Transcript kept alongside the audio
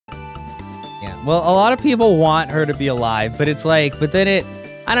Yeah, well, a lot of people want her to be alive, but it's like, but then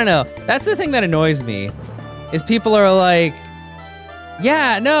I don't know. That's the thing that annoys me, is people are like,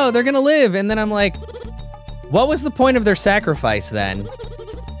 yeah, no, they're gonna live. And then I'm like, what was the point of their sacrifice then?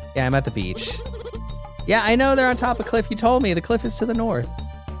 Yeah, I'm at the beach. Yeah, I know they're on top of a cliff. You told me the cliff is to the north.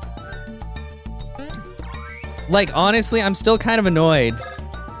 Like, honestly, I'm still kind of annoyed.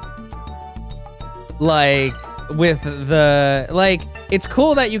 Like, with the, like, it's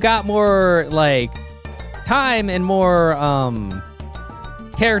cool that you got more, like, time and more,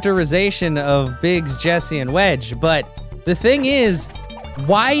 characterization of Biggs, Jesse, and Wedge, but the thing is,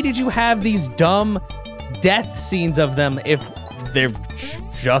 why did you have these dumb death scenes of them if they're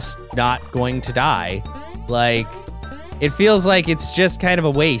just not going to die? Like, it feels like it's just kind of a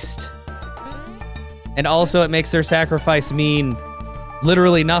waste. And also it makes their sacrifice mean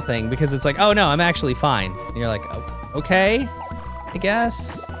literally nothing, because it's like, oh no, I'm actually fine. And you're like, oh, okay, I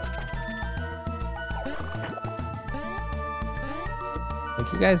guess.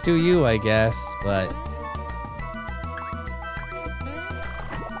 Like, you guys do you, I guess, but...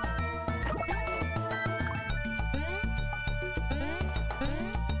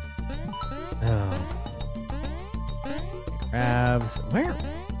 Oh. Crabs. Where?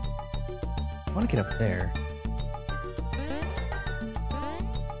 I want to get up there.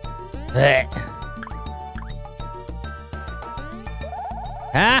 Blech.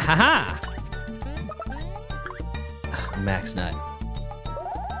 Ha ha ha! Max nut.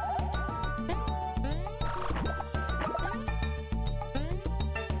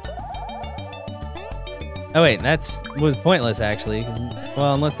 Oh wait, was pointless actually.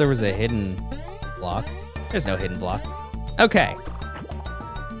 Well, unless there was a hidden block. There's no hidden block. Okay.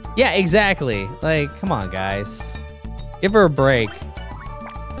 Yeah, exactly. Like, come on, guys. Give her a break.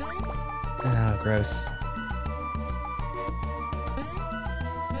 Oh, gross.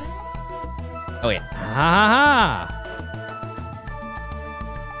 Oh wait. Ha ha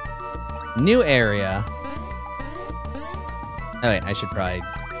ha! New area. Oh wait, I should probably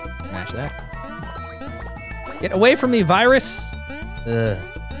smash that. Get away from me, virus! Ugh.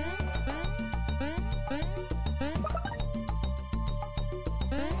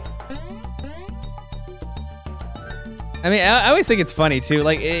 I mean, I always think it's funny, too.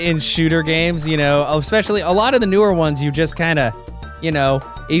 Like, in shooter games, you know, especially a lot of the newer ones, you just kind of, you know,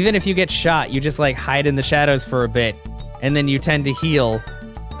 even if you get shot, you just, like, hide in the shadows for a bit, and then you tend to heal.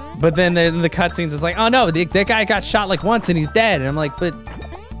 But then the cutscenes is like, oh, no, that guy got shot, like, once, and he's dead. And I'm like, but,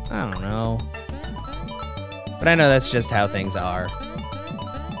 I don't know. But I know that's just how things are.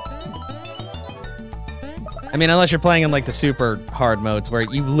 I mean, unless you're playing in, like, the super hard modes where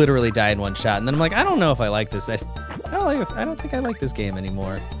you literally die in one shot. And then I'm like, I don't know if I like this. I don't think I like this game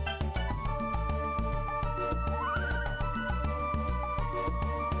anymore.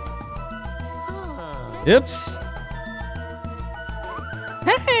 Oops.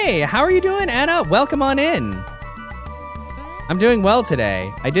 Hey, how are you doing, Anna? Welcome on in. I'm doing well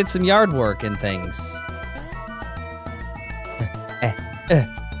today. I did some yard work and things.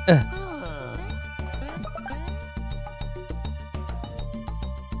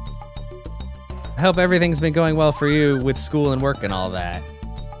 I hope everything's been going well for you with school and work and all that.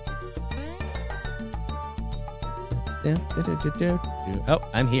 Oh,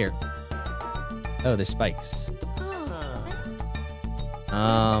 I'm here. Oh, there's spikes. Wait,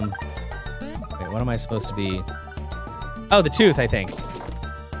 what am I supposed to be? Oh, the tooth, I think.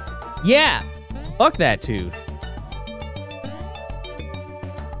 Yeah! Fuck that tooth.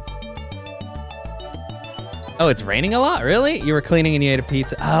 Oh, it's raining a lot? Really? You were cleaning and you ate a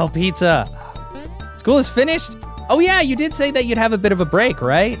pizza. Oh, pizza. School is finished? Oh yeah, you did say that you'd have a bit of a break,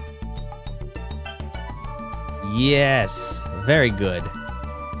 right? Yes, very good.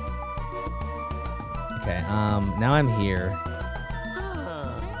 Okay, now I'm here.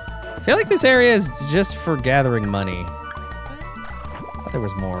 I feel like this area is just for gathering money. I thought there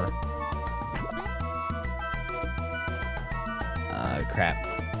was more. Crap.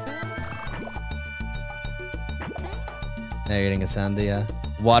 Now you're getting a sandia.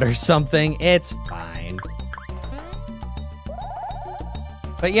 Water something, it's fine.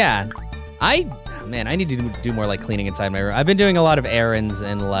 But yeah, man, I need to do more like cleaning inside my room. I've been doing a lot of errands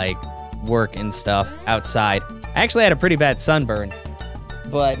and like work and stuff outside. I actually had a pretty bad sunburn,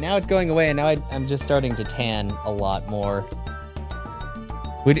 but now it's going away and now I'm just starting to tan a lot more.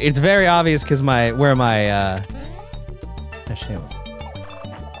 It's very obvious because where my, oh shit.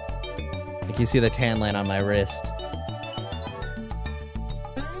 Like you see the tan line on my wrist.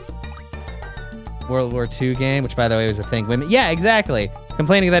 World War II game, which by the way was a thing. Women, yeah, exactly.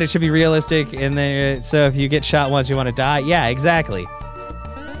 Complaining that it should be realistic, and then so if you get shot once, you want to die. Yeah, exactly.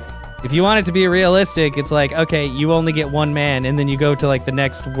 If you want it to be realistic, it's like, okay, you only get one man, and then you go to like the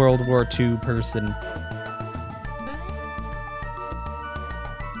next World War II person.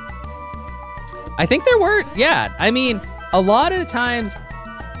 I think there were, yeah. I mean, a lot of the times,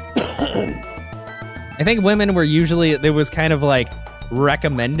 I think women were usually, there was kind of like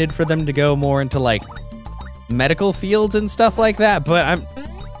recommended for them to go more into like medical fields and stuff like that. But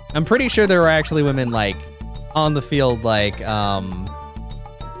I'm pretty sure there were actually women like on the field, like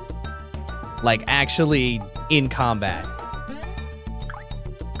actually in combat.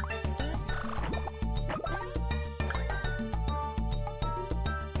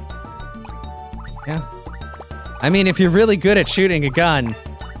 Yeah. I mean, if you're really good at shooting a gun,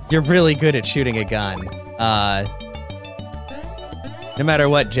 you're really good at shooting a gun. No matter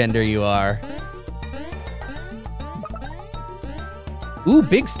what gender you are. Ooh,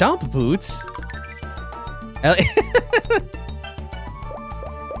 big stomp boots. I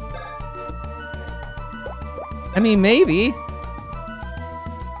mean, maybe.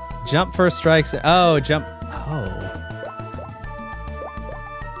 Jump first strikes. Oh, jump. Oh.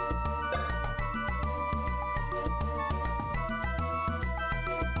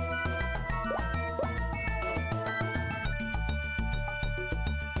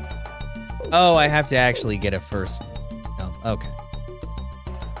 Oh, I have to actually get a first jump. Okay.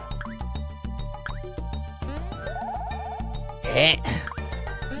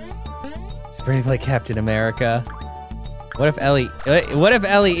 It's brave like Captain America. What if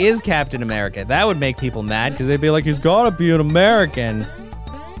Ellie is Captain America? That would make people mad because they'd be like, he's gotta be an American.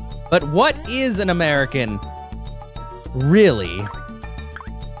 But what is an American? Really?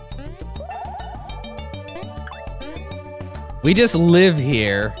 We just live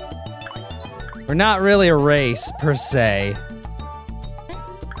here. We're not really a race, per se.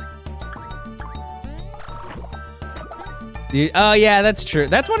 Oh, yeah, that's true.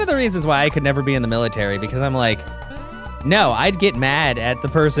 That's one of the reasons why I could never be in the military, because I'm like, no, I'd get mad at the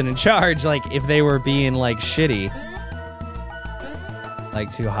person in charge, like, if they were being, like, shitty.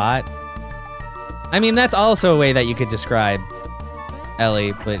 Like, too hot. I mean, that's also a way that you could describe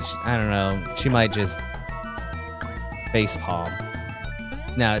Ellie, but I don't know. She might just facepalm.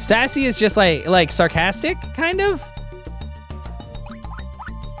 No, sassy is just like sarcastic, kind of.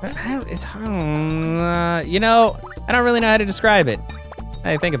 It's you know, I don't really know how to describe it.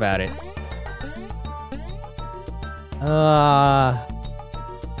 I think about it.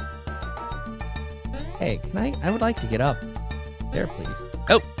 Hey, can I would like to get up. There, please.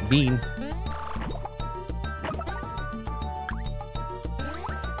 Oh, bean.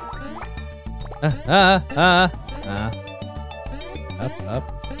 Up. I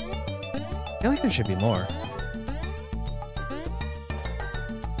feel like there should be more.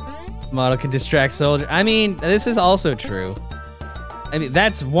 Model can distract soldier. I mean, this is also true. I mean,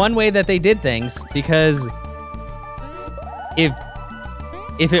 that's one way that they did things, because if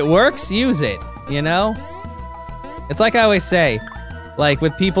it works, use it, you know? It's like I always say, like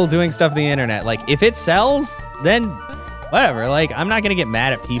with people doing stuff on the internet, like if it sells, then whatever. Like, I'm not gonna get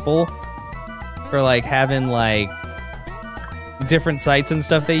mad at people for like having like different sites and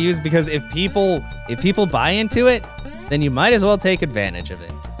stuff they use, because if people buy into it, then you might as well take advantage of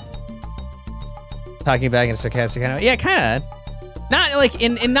it. Talking back in a sarcastic kind of, yeah, kind of, not like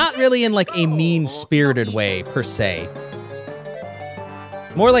not really in like a mean-spirited way per se.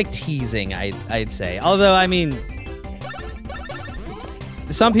 More like teasing, I'd say. Although, I mean,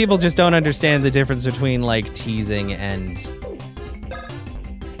 some people just don't understand the difference between like teasing and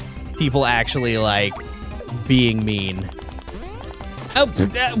people actually like being mean. Oh,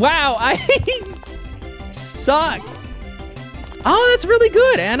 wow, I suck. Oh, that's really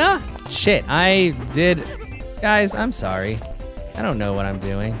good, Anna. Shit, I did. Guys, I'm sorry. I don't know what I'm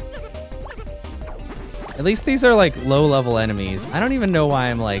doing. At least these are like low-level enemies. I don't even know why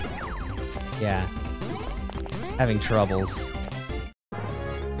I'm like, yeah, having troubles.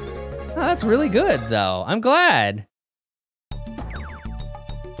 Oh, that's really good, though. I'm glad.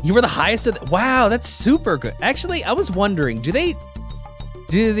 You were the highest of wow, that's super good. Actually, I was wondering, do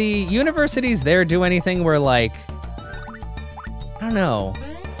the universities there do anything where like, I don't know.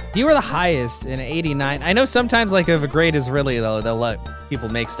 You were the highest in 89. I know sometimes like if a grade is really low, they'll let people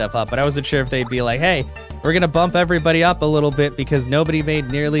make stuff up, but I wasn't sure if they'd be like, hey, we're gonna bump everybody up a little bit because nobody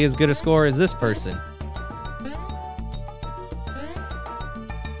made nearly as good a score as this person.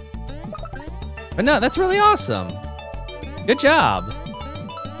 But no, that's really awesome. Good job.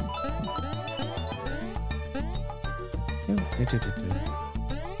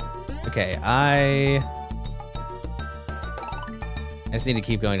 Okay, I just need to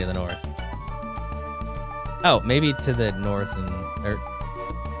keep going to the north. Oh, maybe to the north and...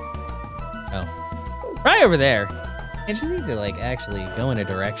 Oh. Right over there. I just need to, like, actually go in a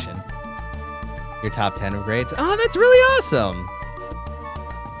direction. Your top 10 of grades. Oh, that's really awesome.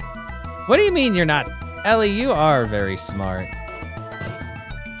 What do you mean you're not? Ellie, you are very smart.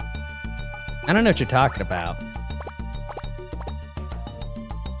 I don't know what you're talking about.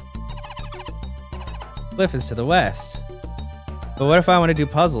 Cliff is to the west. But what if I want to do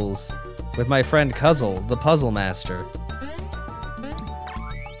puzzles with my friend Kuzzle, the puzzle master?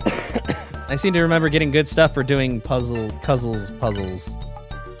 I seem to remember getting good stuff for doing puzzles.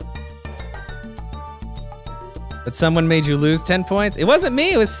 But someone made you lose 10 points? It wasn't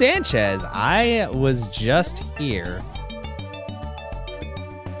me, it was Sanchez. I was just here.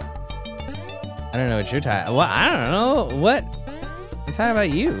 I don't know what you're talking about. Well, I don't know. What? I'm talking about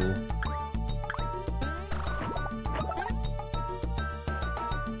you.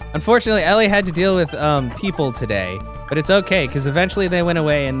 Unfortunately, Ellie had to deal with people today, but it's okay, because eventually they went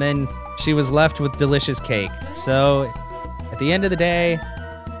away and then she was left with delicious cake. So, at the end of the day,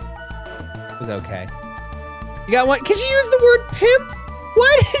 it was okay. You got one? Because you used the word pimp?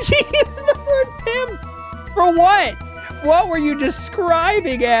 Why did you use the word pimp? For what? What were you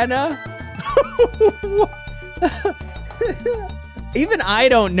describing, Anna? Even I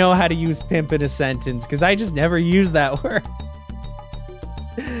don't know how to use pimp in a sentence because I just never use that word.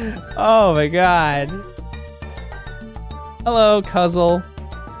 Oh my god. Hello, Kuzzle.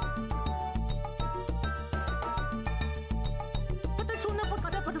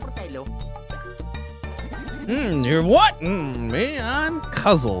 You're what? Me, I'm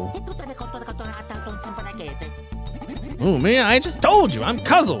Kuzzle. Oh, me, I just told you, I'm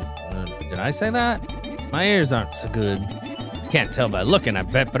Kuzzle. Did I say that? My ears aren't so good. Can't tell by looking, I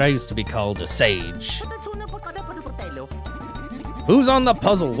bet, but I used to be called a sage. Who's on the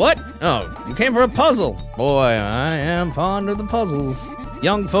puzzle? What? Oh, you came for a puzzle. Boy, I am fond of the puzzles.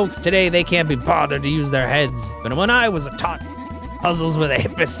 Young folks today, they can't be bothered to use their heads. But when I was taught puzzles were the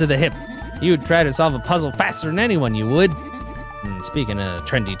hippest of the hip, you'd try to solve a puzzle faster than anyone, you would. And speaking of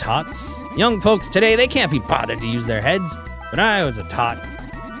trendy tots, young folks today, they can't be bothered to use their heads. But I was a tot.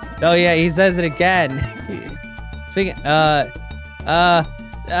 Oh yeah, he says it again. Speaking,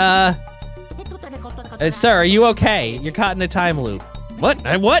 sir, are you okay? You're caught in a time loop. What?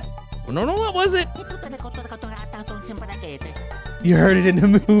 What? No, what was it? You heard it in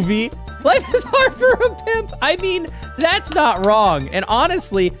the movie? Life is hard for a pimp. I mean, that's not wrong. And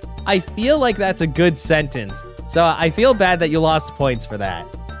honestly, I feel like that's a good sentence. So I feel bad that you lost points for that.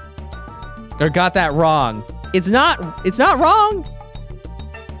 Or got that wrong. It's not wrong.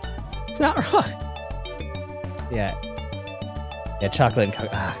 It's not wrong. Yeah. Yeah, chocolate and cocoa.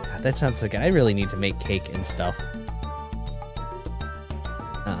 Ah, God, that sounds so good. I really need to make cake and stuff.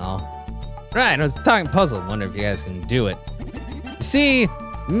 Uh-oh. Right, I was talking puzzle. Wonder if you guys can do it. See,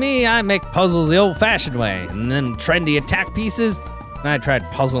 me, I make puzzles the old-fashioned way. And then trendy attack pieces, and I tried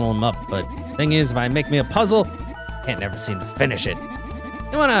puzzling them up. But thing is, if I make me a puzzle, I can't never seem to finish it.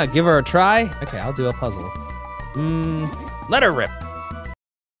 You wanna give her a try? Okay, I'll do a puzzle. Let her rip.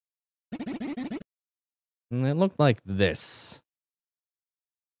 And it looked like this.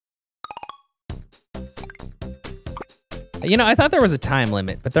 You know, I thought there was a time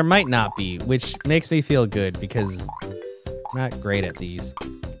limit, but there might not be, which makes me feel good because I'm not great at these.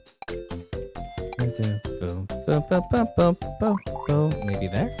 Maybe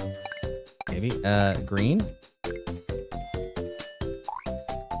there? Maybe, green?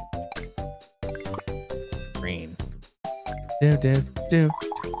 Green.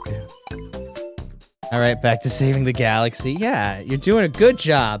 All right, back to saving the galaxy. Yeah, you're doing a good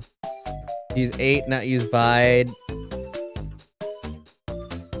job. Use 8, not use bide.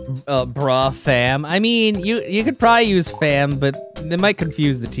 Bruh, fam. I mean, you could probably use fam, but they might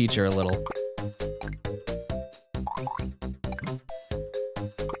confuse the teacher a little.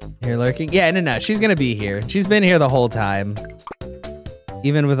 You're lurking? Yeah, no, she's gonna be here. She's been here the whole time.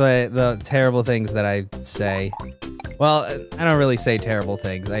 Even with the terrible things that I say. Well, I don't really say terrible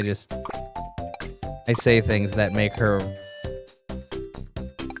things. I say things that make her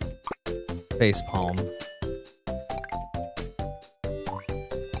facepalm.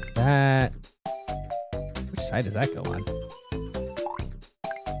 That... Which side does that go on?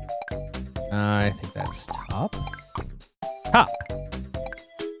 I think that's top. Top!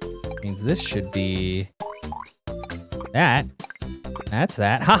 Means this should be... that. That's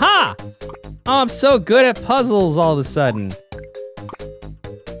that. Haha! Oh, I'm so good at puzzles all of a sudden.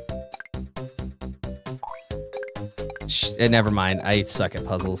 Never mind, I suck at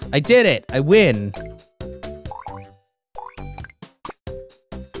puzzles. I did it! I win!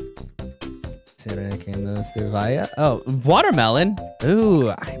 See what I can Scan those through via. Oh, watermelon.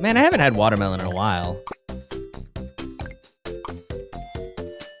 Ooh, man, I haven't had watermelon in a while.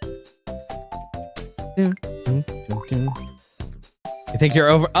 You think you're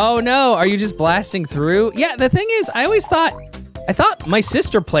over? Oh no, are you just blasting through? Yeah, the thing is, I thought my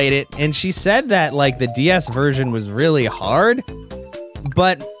sister played it and she said that like the DS version was really hard,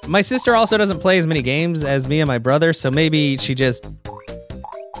 but my sister also doesn't play as many games as me and my brother, so maybe it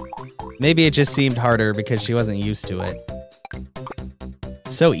just seemed harder because she wasn't used to it.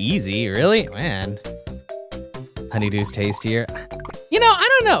 So easy, really? Man. Honeydew's tastier. You know, I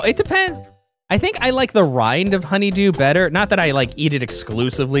don't know, it depends. I think I like the rind of honeydew better. Not that I like eat it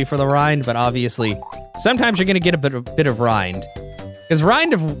exclusively for the rind, but obviously sometimes you're gonna get a bit of rind. Because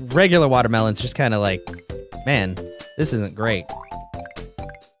rind of regular watermelon's just kind of like, man, this isn't great.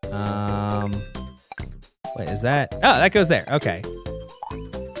 Wait, is that? Oh, that goes there. Okay.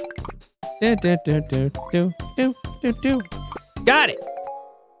 Got it.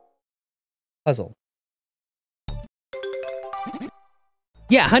 Puzzle.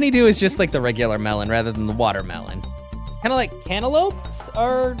 Yeah, honeydew is just like the regular melon rather than the watermelon. Kind of like cantaloupes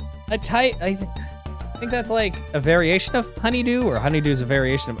are a type. I think that's like a variation of honeydew, or honeydew is a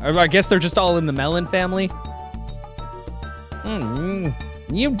variation of. Or I guess they're just all in the melon family.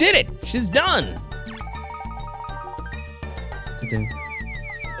 You did it. She's done.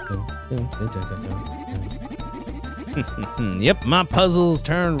 Yep, my puzzles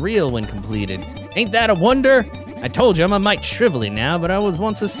turn real when completed. Ain't that a wonder? I told you I'm a mite shrivelly now, but I was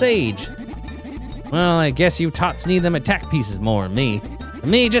once a sage. Well, I guess you tots need them attack pieces more than me. For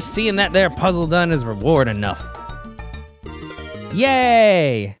me, just seeing that there puzzle done is reward enough.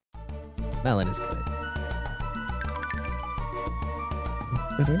 Yay! Melon is good.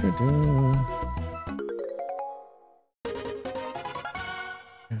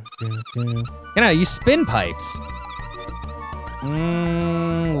 You know, you spin pipes.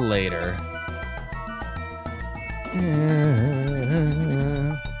 Later. Give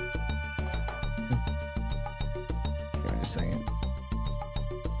me a second.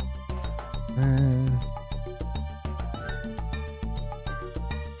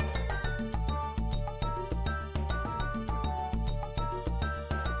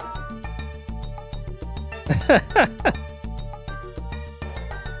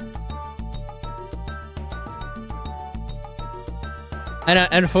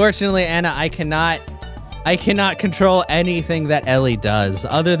 Unfortunately, Anna, I cannot control anything that Ellie does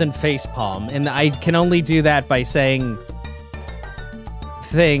other than facepalm, and I can only do that by saying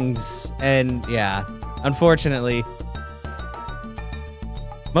things, and yeah, unfortunately,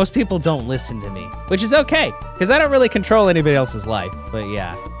 most people don't listen to me, which is okay, because I don't really control anybody else's life, but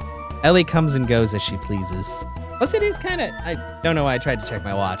yeah, Ellie comes and goes as she pleases. Plus, it is kind of, I don't know why I tried to check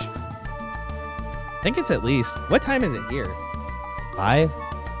my watch. I think it's at least, what time is it here? 5?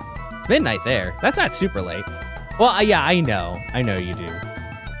 It's midnight there. That's not super late. Well, yeah, I know you do.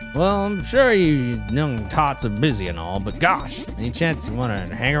 Well, I'm sure you young tots are busy and all, but gosh, any chance you want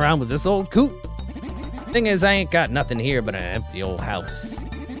to hang around with this old coot? Thing is, I ain't got nothing here but an empty old house.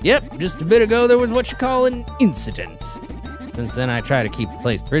 Yep, just a bit ago there was what you call an incident. Since then I try to keep the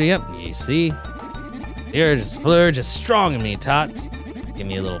place pretty empty, you see. The urge to splurge is strong in me, tots. Give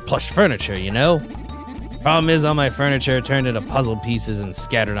me a little plush furniture, you know? Problem is, all my furniture turned into puzzle pieces and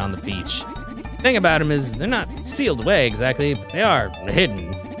scattered on the beach. Thing about them is, they're not sealed away exactly, but they are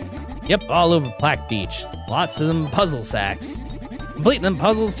hidden. Yep, all over Black Beach. Lots of them puzzle sacks. Complete them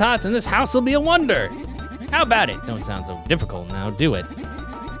puzzles, tots, and this house will be a wonder. How about it? Don't sound so difficult now, do it.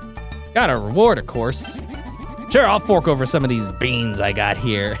 Got a reward, of course. Sure, I'll fork over some of these beans I got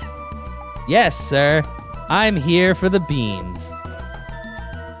here. Yes, sir. I'm here for the beans.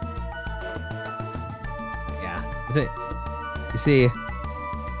 You see,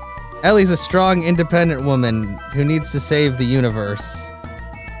 Ellie's a strong, independent woman who needs to save the universe.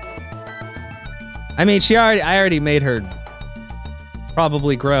 I mean, I already made her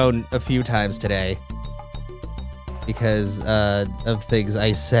probably groan a few times today because of things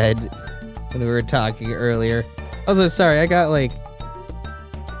I said when we were talking earlier. Also, sorry, I got like,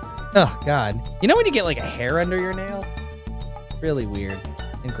 oh God. You know when you get like a hair under your nail? Really weird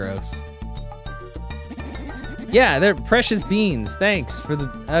and gross. Yeah, they're precious beans. Thanks for the...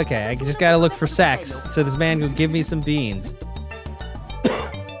 Okay, I just gotta look for sacks so this man can give me some beans.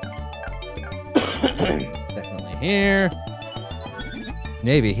 Definitely here.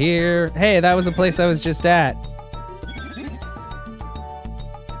 Maybe here. Hey, that was a place I was just at.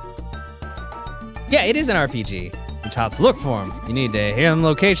 Yeah, it is an RPG. You tots look for them. You need to hear them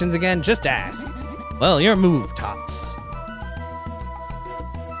locations again, just ask. Well, your move, tots.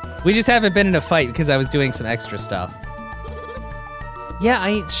 We just haven't been in a fight because I was doing some extra stuff.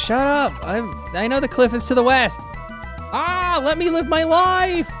 Yeah, shut up. I know the cliff is to the west. Ah, let me live my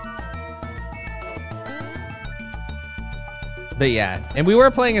life. But yeah, and we were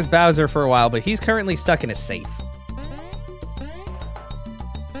playing as Bowser for a while, but he's currently stuck in a safe.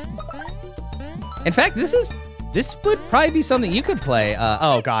 In fact, this would probably be something you could play.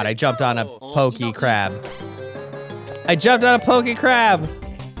 Oh God, I jumped on a pokey crab. I jumped on a pokey crab.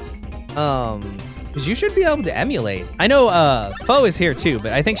 Because you should be able to emulate. I know Fo is here too,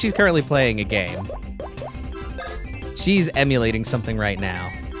 but I think she's currently playing a game. She's emulating something right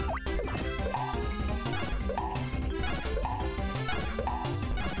now.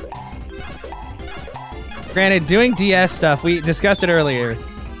 Granted, doing DS stuff, we discussed it earlier,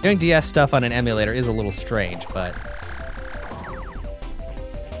 doing DS stuff on an emulator is a little strange, but...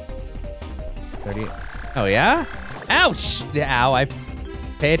 Oh yeah? Ouch! Ow, I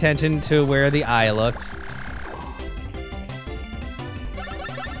pay attention to where the eye looks.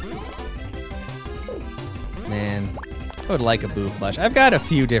 Man, I would like a Boo plush. I've got a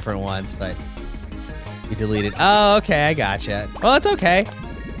few different ones, but we deleted. Oh, okay, I gotcha. Well, it's okay.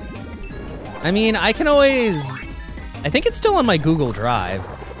 I mean, I can always... I think it's still on my Google Drive.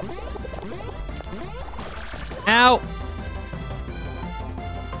 Ow!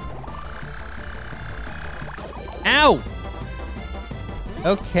 Ow!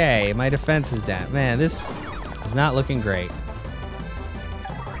 Okay, my defense is down. Man, this is not looking great.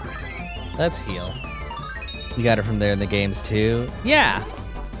 Let's heal. You got it from there in the games too? Yeah!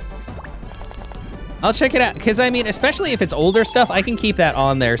 I'll check it out, because I mean, especially if it's older stuff, I can keep that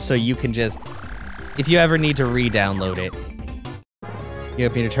on there so you can just, if you ever need to re-download it. You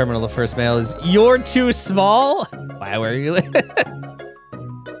open your terminal, the first mail is, "You're too small?" Why were you?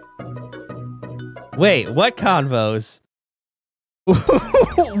 Wait, what convos?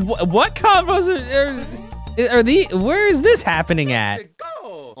 What convos are the? Where is this happening at?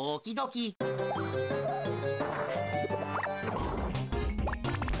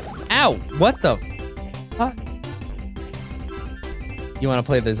 Ow! What the? Huh? You want to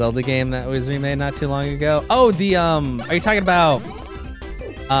play the Zelda game that was remade not too long ago? Oh, the are you talking about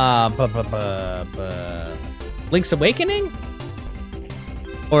Link's Awakening?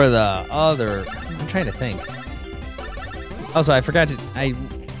 Or the other? I'm trying to think. Also, I forgot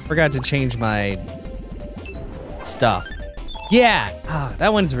to change my stuff. Yeah,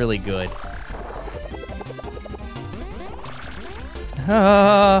 that one's really good.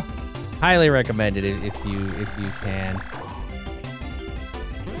 Highly recommended it if you can.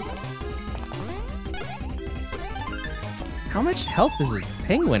 How much health does this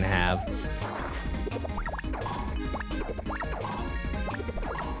penguin have?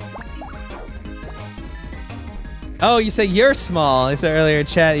 Oh, you say you're small. I said earlier in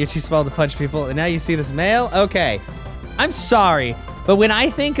chat you're too small to punch people, and now you see this mail? Okay. I'm sorry, but when I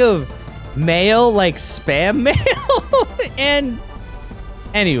think of mail, like spam mail, and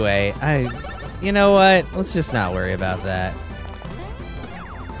anyway, you know what? Let's just not worry about that.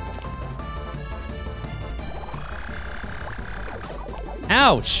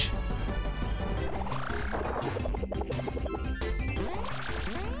 Ouch.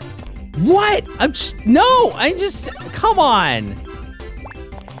 What? Come on.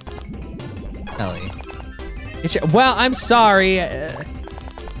 Ellie. Well, I'm sorry,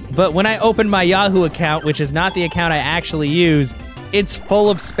 but when I open my Yahoo account, which is not the account I actually use, it's full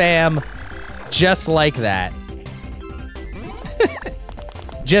of spam just like that.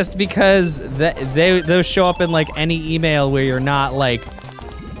 Just because those show up in like any email where you're not like,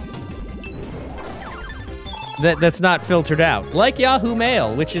 that's not filtered out. Like Yahoo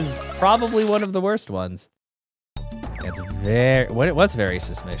Mail, which is probably one of the worst ones. It's what's very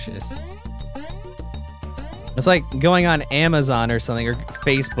suspicious. It's like going on Amazon or something or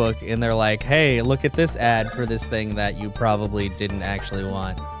Facebook and they're like, hey, look at this ad for this thing that you probably didn't actually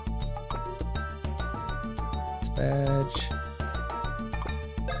want. Dispatch.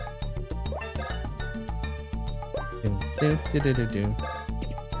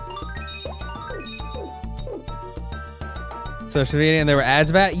 Social media and there were ads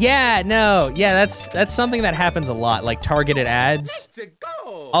about it? Yeah, no. Yeah, that's something that happens a lot, like targeted ads.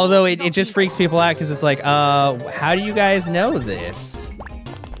 Although it just freaks people out because it's like, how do you guys know this?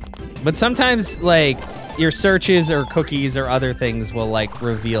 But sometimes like your searches or cookies or other things will like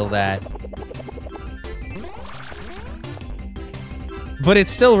reveal that. But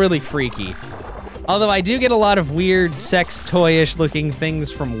it's still really freaky. Although I do get a lot of weird sex toy-ish looking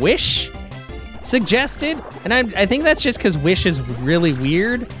things from Wish suggested. And I think that's just because Wish is really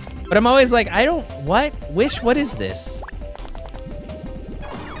weird. But I'm always like, what? Wish, what is this?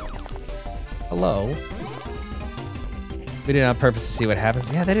 Hello? We did it on purpose to see what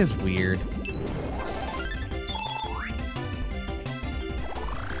happens. Yeah, that is weird.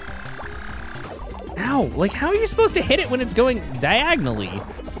 Ow, like how are you supposed to hit it when it's going diagonally?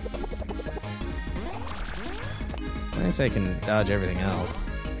 I guess I can dodge everything else.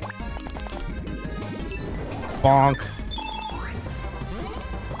 Bonk.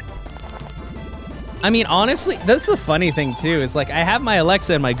 I mean, honestly, that's the funny thing too, is like I have my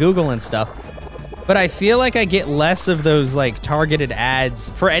Alexa and my Google and stuff, but I feel like I get less of those like targeted ads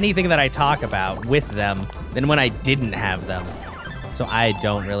for anything that I talk about with them than when I didn't have them. So I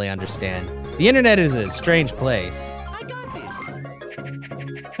don't really understand. The internet is a strange place.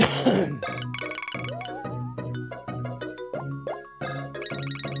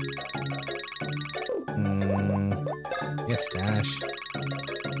 Yes, Dash.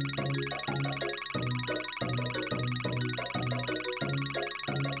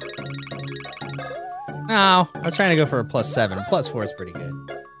 No, I was trying to go for a +7. A +4 is pretty good.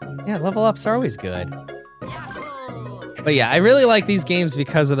 Yeah, level ups are always good. But yeah, I really like these games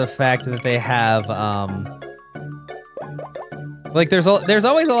because of the fact that they have, like there's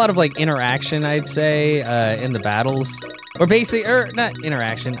always a lot of like interaction, I'd say, in the battles, or not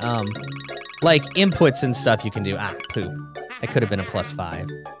interaction, like inputs and stuff you can do. Ah, poop. That could have been a +5.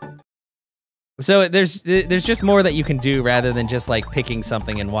 So there's just more that you can do rather than just like picking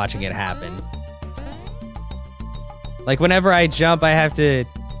something and watching it happen. Like whenever I jump, I have to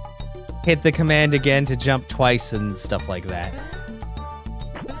hit the command again to jump twice and stuff like that.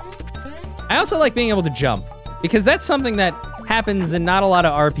 I also like being able to jump because that's something that happens in not a lot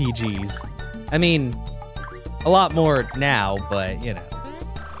of RPGs. I mean, a lot more now, but you know.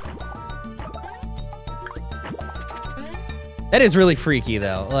 That is really freaky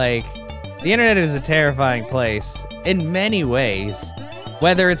though. Like, the internet is a terrifying place in many ways,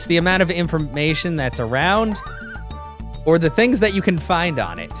 whether it's the amount of information that's around or the things that you can find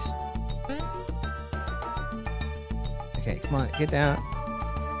on it. Okay, come on, get down.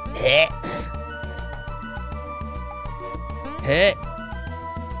 Hit. Hit.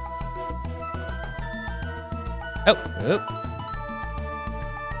 Oh, oh.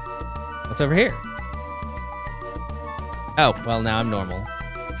 What's over here? Oh, well, now I'm normal.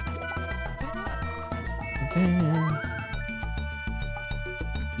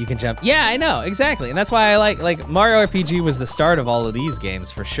 You can jump. Yeah, I know, exactly. And that's why I like Mario RPG was the start of all of these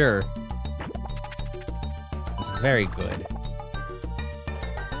games for sure. It's very good.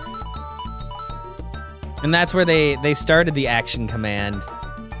 And that's where they started the action command.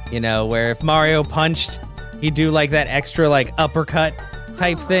 You know, where if Mario punched, he'd do like that extra like uppercut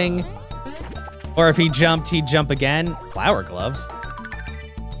type thing. Or if he jumped, he'd jump again. Flower gloves.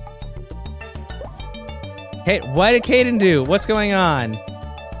 Hey, what did Caden do? What's going on?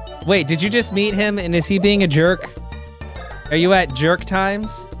 Wait, did you just meet him and is he being a jerk? Are you at jerk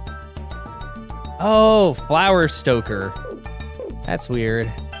times? Oh, flower stoker. That's weird.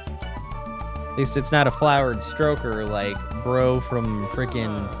 At least it's not a flowered stroker like bro from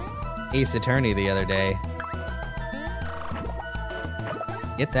frickin' Ace Attorney the other day.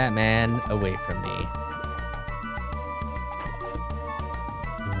 Get that man away from me.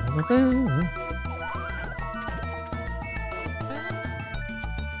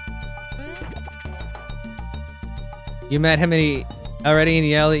 You met him already and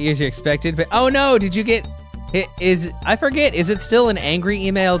he yelled at you as you expected, but oh no, did you get I forget, is it still an angry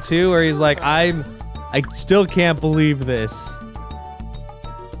email too, or he's like, I still can't believe this.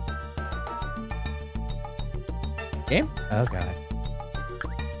 Game? Oh god.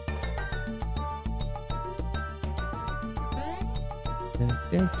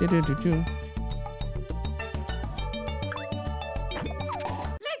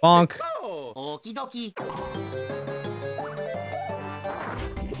 Bonk. Okie dokie.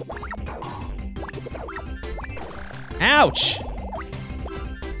 Ouch!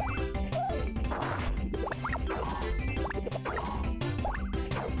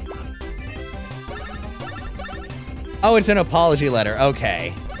 Oh, it's an apology letter.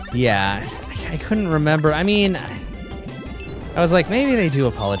 Okay. Yeah. I couldn't remember. I mean, I was like, maybe they do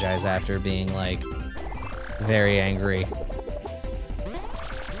apologize after being, like, very angry.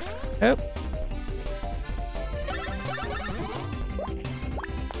 Oh.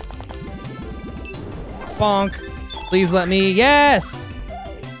 Bonk. Please let me. Yes!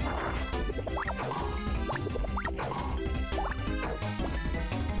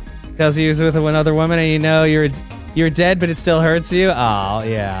 Tells you with another woman and you know you're dead, but it still hurts you? Oh,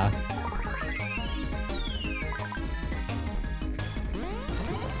 yeah.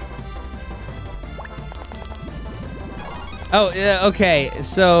 Oh, okay.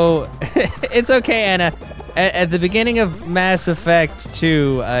 So it's okay, Anna. At the beginning of Mass Effect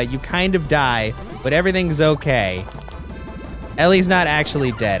 2, you kind of die, but everything's okay. Ellie's not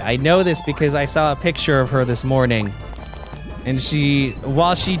actually dead. I know this because I saw a picture of her this morning. And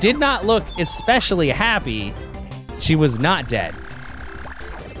while she did not look especially happy, she was not dead.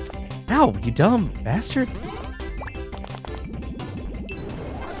 Ow, you dumb bastard.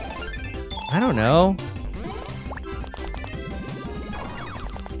 I don't know.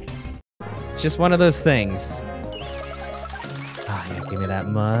 It's just one of those things. Ah, yeah, give me that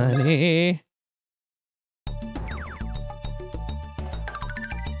money.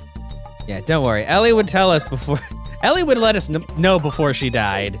 Yeah, don't worry. Ellie would tell us before... Ellie would let us know before she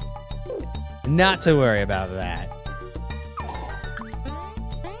died. Not to worry about that.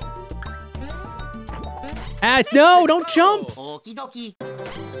 Ah, no, don't jump!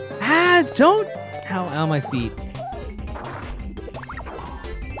 Ah, don't... Ow, my feet.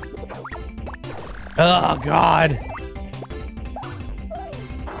 Oh, God.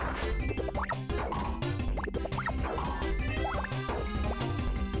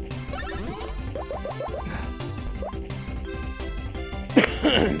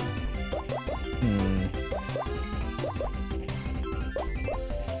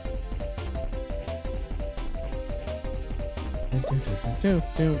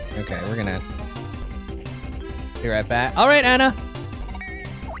 Okay, we're gonna be right back. All right, Anna.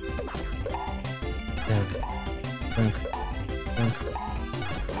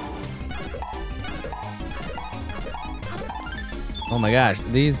 Oh my gosh,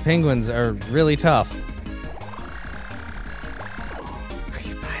 these penguins are really tough.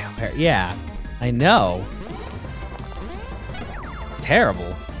 Yeah, I know. It's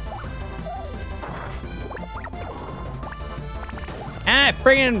terrible. Ah,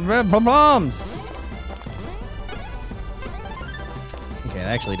 friggin' bombs! Okay, that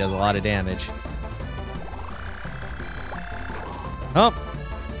actually does a lot of damage. Oh.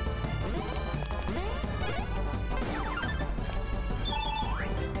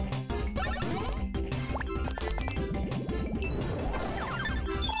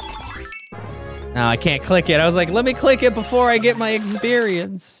 No, I can't click it. I was like, let me click it before I get my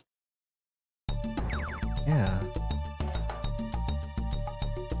experience. Yeah.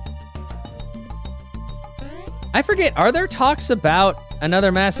 I forget, are there talks about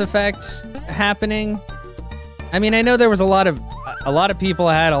another Mass Effect happening? I mean, I know there was a lot of people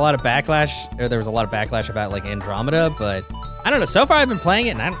had a lot of backlash, or there was a lot of backlash about like Andromeda, but I don't know. So far I've been playing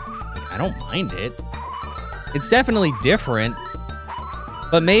it and I don't mind it. It's definitely different,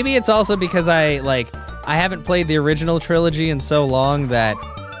 but maybe it's also because I haven't played the original trilogy in so long that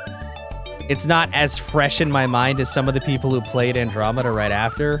it's not as fresh in my mind as some of the people who played Andromeda right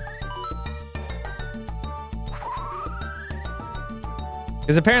after.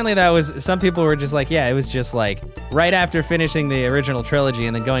 Because apparently some people were just like, yeah, it was just like, right after finishing the original trilogy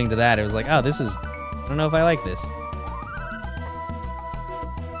and then going to that, it was like, oh, I don't know if I like this.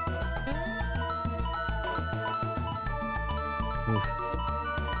 Oof.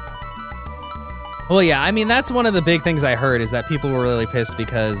 Well, yeah, I mean, that's one of the big things I heard is that people were really pissed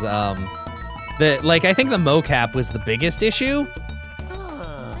because, I think the mocap was the biggest issue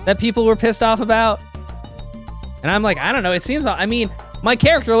that people were pissed off about. And I'm like, I don't know, it seems, I mean, my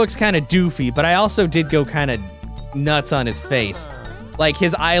character looks kind of doofy, but I also did go kind of nuts on his face. Like,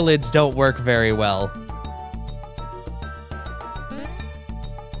 his eyelids don't work very well.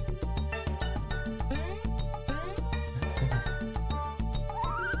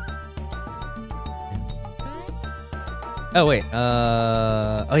 Oh, wait,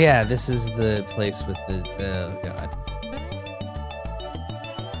 oh yeah, this is the place with the, oh god.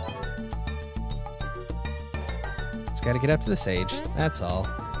 Gotta get up to the sage, that's all.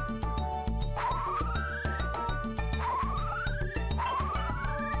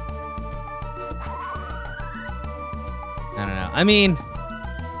 I don't know. I mean,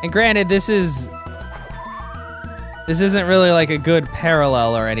 and granted, this isn't really like a good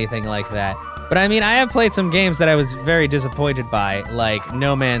parallel or anything like that. But I mean, I have played some games that I was very disappointed by, like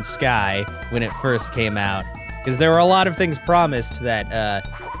No Man's Sky when it first came out. Because there were a lot of things promised that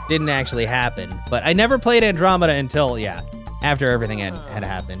didn't actually happen. But I never played Andromeda until, yeah, after everything had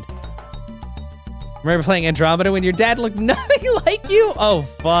happened. Remember playing Andromeda when your dad looked nothing like you? Oh,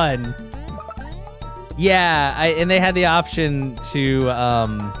 fun. Yeah, and they had the option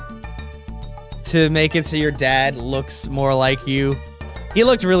to make it so your dad looks more like you. He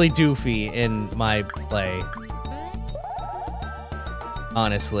looked really doofy in my play.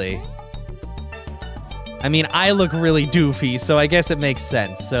 Honestly. I mean, I look really doofy, so I guess it makes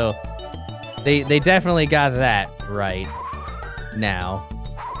sense. So they definitely got that right. now.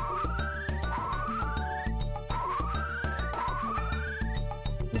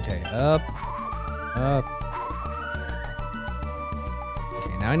 Okay, up, up.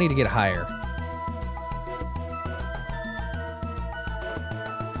 Okay, now I need to get higher.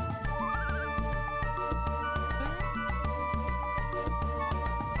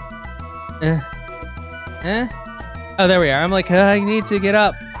 Oh, there we are. I'm like, I need to get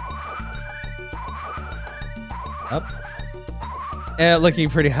up. Up. Yeah, looking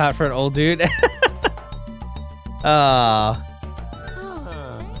pretty hot for an old dude. Well,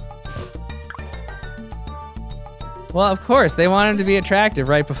 of course, they want him to be attractive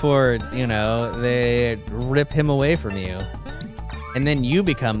right before, you know, they rip him away from you. And then you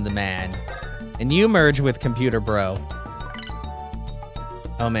become the man. And you merge with Computer Bro.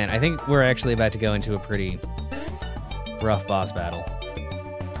 Oh man, I think we're actually about to go into a pretty rough boss battle.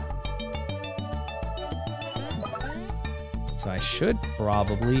 So I should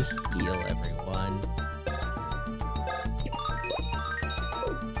probably heal everyone.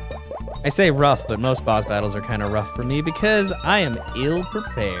 I say rough, but most boss battles are kind of rough for me because I am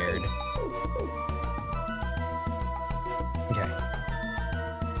ill-prepared. Okay.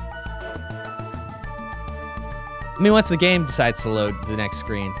 I mean, once the game decides to load the next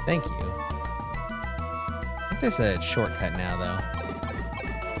screen. Thank you. I think there's a shortcut now, though.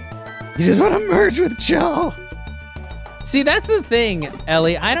 You just want to merge with Joel. See, that's the thing,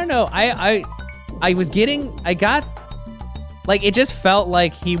 Ellie. I don't know. I got, like, it just felt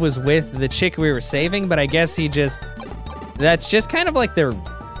like he was with the chick we were saving, but I guess that's just kind of like their,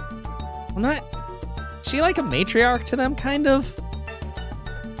 well, not, is she like a matriarch to them, kind of?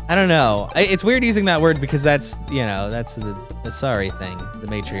 I don't know. It's weird using that word because that's, you know, that's the sorry thing, the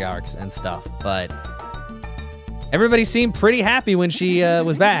matriarchs and stuff, but everybody seemed pretty happy when she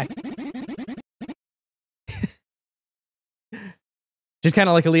was back. Just kind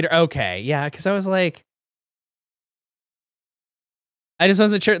of like a leader. Okay, yeah, because I was like, I just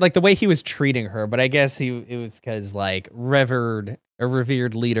wasn't sure, like the way he was treating her, but I guess it was because like revered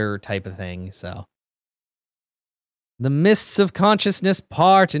leader type of thing, so. The mists of consciousness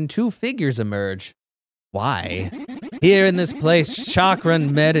part and two figures emerge. Why? Here in this place,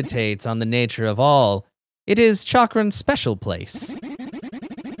 Chakran meditates on the nature of all. It is Chakran's special place.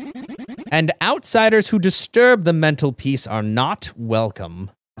 And outsiders who disturb the mental peace are not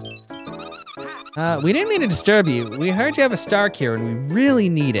welcome. We didn't mean to disturb you. We heard you have a star cure and we really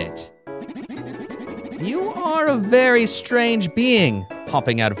need it. You are a very strange being,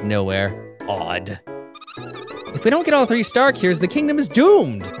 popping out of nowhere. Odd. If we don't get all 3 star cures, the kingdom is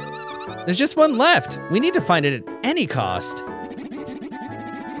doomed. There's just one left. We need to find it at any cost.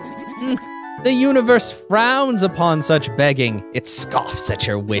 The universe frowns upon such begging. It scoffs at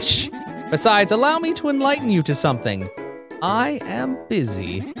your wish. Besides, allow me to enlighten you to something. I am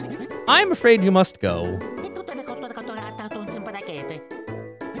busy. I'm afraid you must go.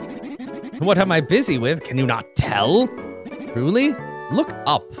 What am I busy with? Can you not tell? Truly? Look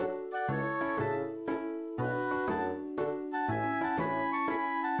up.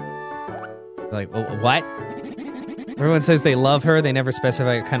 Like, what? Everyone says they love her. They never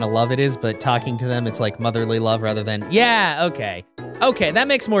specify what kind of love it is, but talking to them, it's like motherly love rather than, yeah, okay. Okay, that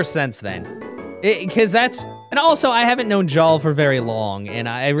makes more sense then. Because that's, and also I haven't known Jal for very long, and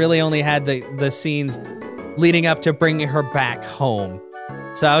I really only had the scenes leading up to bringing her back home.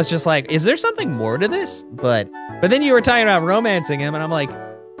 So I was just like, is there something more to this? But then you were talking about romancing him, and I'm like,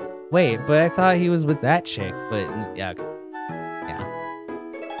 wait, but I thought he was with that chick, but yeah.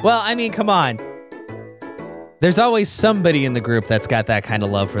 Well, I mean, come on. There's always somebody in the group that's got that kind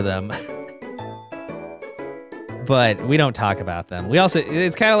of love for them. But we don't talk about them. We also,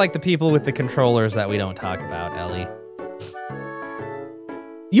 it's kind of like the people with the controllers that we don't talk about, Ellie.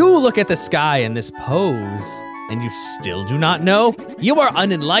 You look at the sky in this pose, and you still do not know? You are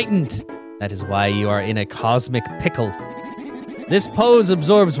unenlightened. That is why you are in a cosmic pickle. This pose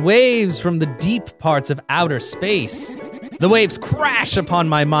absorbs waves from the deep parts of outer space. The waves crash upon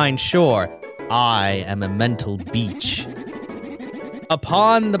my mind shore. I am a mental beach.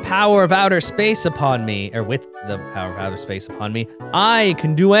 Upon the power of outer space upon me, or with the power of outer space upon me, I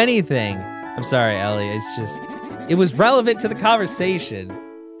can do anything. I'm sorry, Ellie, it's just, it was relevant to the conversation.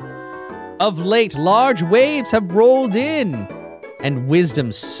 Of late, large waves have rolled in, and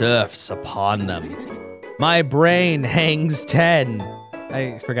wisdom surfs upon them. My brain hangs 10.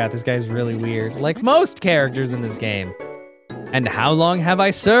 I forgot, this guy's really weird, like most characters in this game. And how long have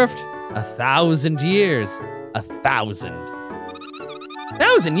I surfed? 1,000 years. 1,000.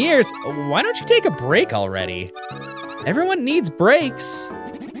 1,000 years? Why don't you take a break already? Everyone needs breaks.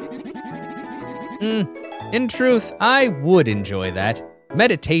 In truth, I would enjoy that.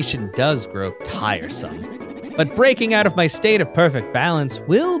 Meditation does grow tiresome, but breaking out of my state of perfect balance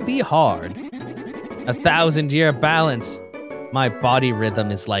will be hard. 1,000-year balance. My body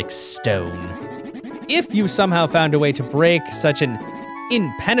rhythm is like stone. If you somehow found a way to break such an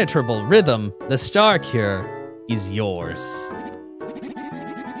impenetrable rhythm, the star cure is yours.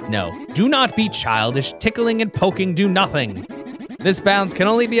 No, do not be childish. Tickling and poking do nothing. This balance can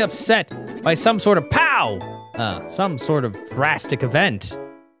only be upset by some sort of pow! Some sort of drastic event.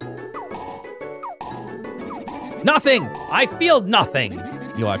 Nothing! I feel nothing!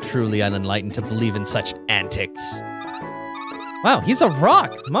 You are truly unenlightened to believe in such antics. Wow, he's a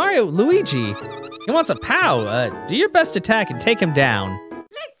rock! Mario, Luigi! He wants a pow! Do your best attack and take him down.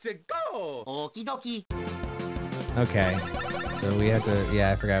 Let's go! Okie dokie. Okay, so we have to,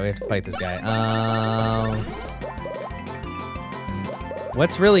 yeah, I forgot, we have to fight this guy.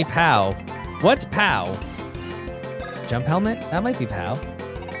 What's really pow? What's pow? Jump helmet? That might be pow.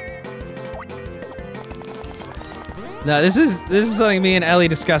 No, this is something me and Ellie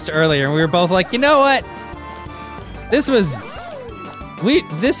discussed earlier, and we were both like, you know what? This is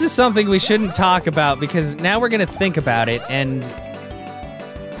something we shouldn't talk about because now we're gonna think about it, and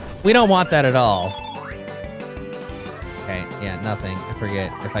we don't want that at all. Okay, yeah, nothing. I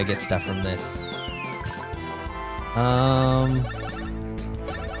forget if I get stuff from this. I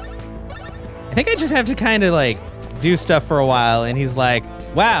think I just have to kind of like do stuff for a while, and he's like,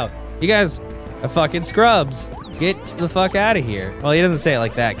 wow, you guys are fucking scrubs. Get the fuck out of here. Well, he doesn't say it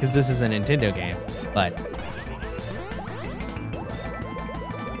like that because this is a Nintendo game, but.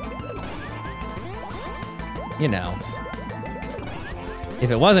 You know. If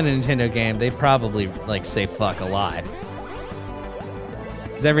it wasn't a Nintendo game, they'd probably like say fuck a lot.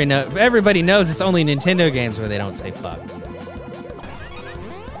 Because everybody knows it's only Nintendo games where they don't say fuck.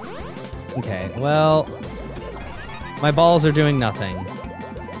 Okay, well, my balls are doing nothing.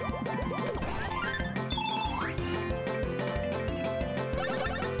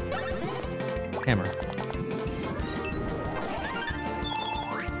 Hammer.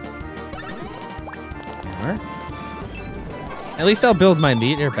 Hammer. At least I'll build my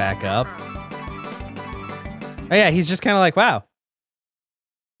meter back up. Oh yeah, he's just kind of like, wow.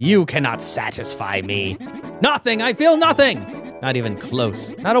 You cannot satisfy me. Nothing, I feel nothing. Not even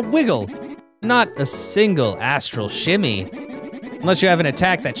close, not a wiggle. Not a single astral shimmy. Unless you have an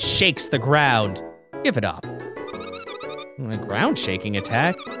attack that shakes the ground. Give it up. A ground shaking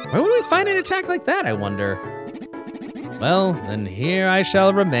attack? Where would we find an attack like that, I wonder? Well, then here I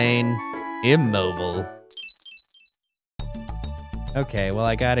shall remain, immobile. Okay, well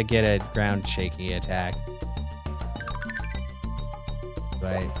I gotta get a ground shaky attack. Do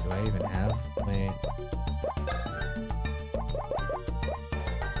I even have? Wait.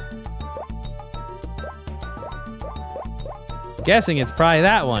 Guessing it's probably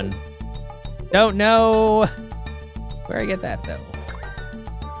that one. Don't know where I get that though.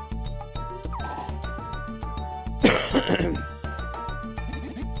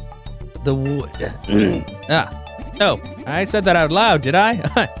 The wood. Oh, I said that out loud, did I?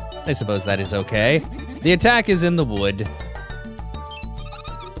 I suppose that is okay. The attack is in the wood.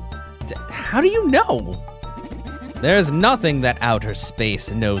 How do you know? There's nothing that outer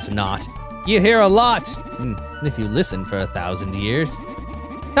space knows not. You hear a lot, if you listen for 1,000 years.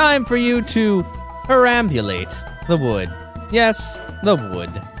 Time for you to perambulate the wood. Yes, the wood.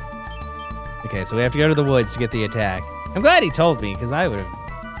 Okay, so we have to go to the woods to get the attack. I'm glad he told me, because I would have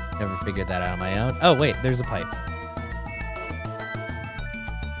never figured that out on my own. Oh, wait, there's a pipe.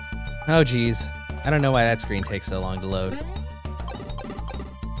 Oh, geez. I don't know why that screen takes so long to load.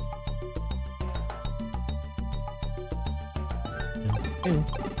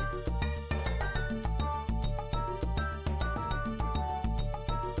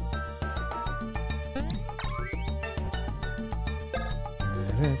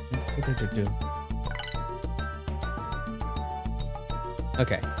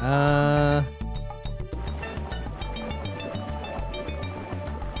 Okay, I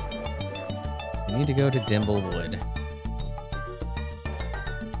need to go to Dimblewood.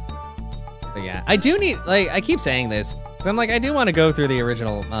 But yeah, I do need, like, I keep saying this, because I'm like, I do want to go through the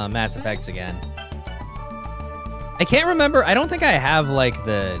original Mass Effects again. I can't remember, I don't think I have, like,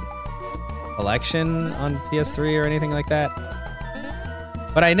 the collection on PS3 or anything like that.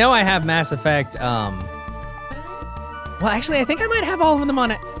 But I know I have Mass Effect, well, actually, I think I might have all of them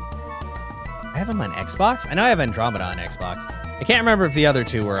on it. I have them on Xbox? I know I have Andromeda on Xbox. I can't remember if the other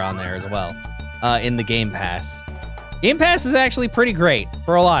two were on there as well, in the Game Pass. Game Pass is actually pretty great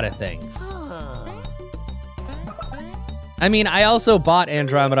for a lot of things. I mean, I also bought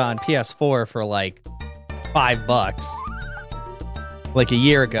Andromeda on PS4 for like $5 like a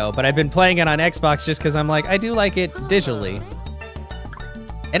year ago, but I've been playing it on Xbox just because I'm like, I do like it digitally.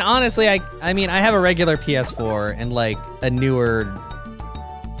 And honestly, I mean, I have a regular PS4 and like a newer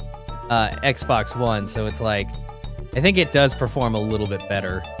Xbox One, so it's like, I think it does perform a little bit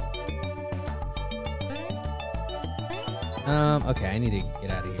better. Okay, I need to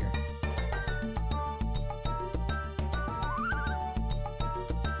get out of here.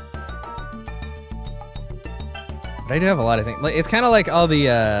 But I do have a lot of things. Like, it's kind of like all the,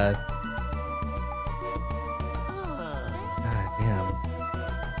 damn.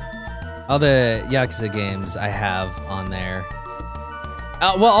 All the Yakuza games I have on there.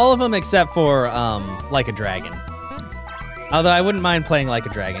 Well, all of them except for, Like a Dragon. Although I wouldn't mind playing Like a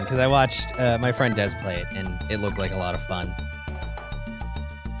Dragon, because I watched my friend Des play it, and it looked like a lot of fun.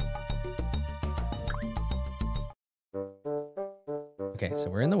 Okay, so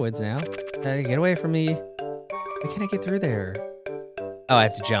we're in the woods now. Get away from me. Why can't I get through there? Oh, I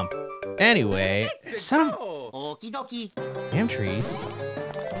have to jump. Anyway, son of... Damn trees.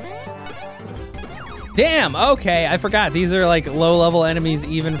 Damn, okay, I forgot. These are like low-level enemies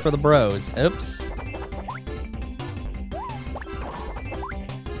even for the bros. Oops.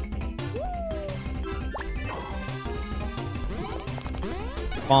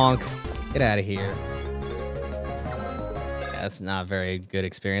 Bonk. Get out of here. Yeah, that's not a very good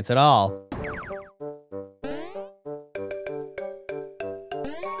experience at all.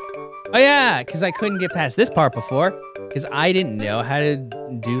 Oh yeah, because I couldn't get past this part before, because I didn't know how to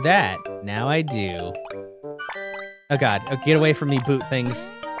do that. Now I do. Oh god, oh, get away from me, boot things.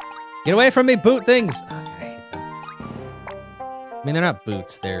 Get away from me, boot things! Oh god, I hate them. I mean, they're not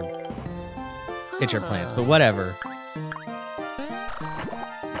boots, they're pitcher plants, but whatever.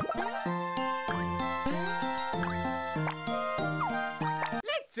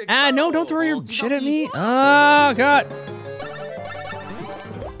 Ah, no, don't throw your shit at me. Oh god.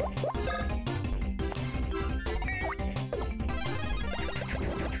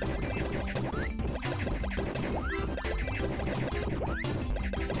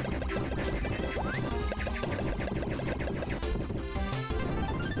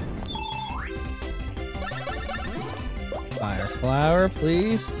 Fire flower,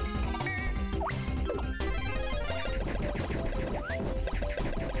 please.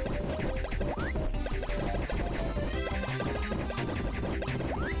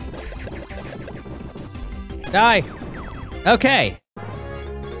 Die! Okay.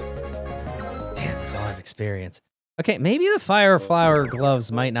 Damn, that's all I've experienced. Okay, maybe the fire flower gloves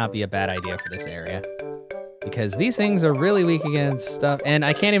might not be a bad idea for this area. Because these things are really weak against stuff, and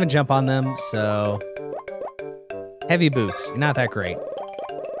I can't even jump on them, so... Heavy boots, you're not that great.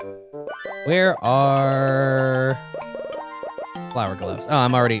 Where are... flower gloves? Oh,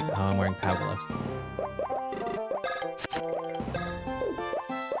 I'm wearing POW gloves.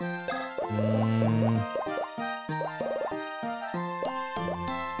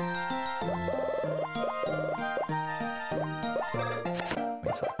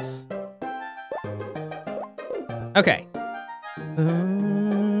 Sucks. Okay.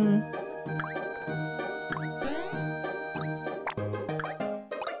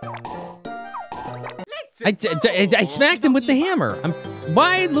 I smacked him with the hammer.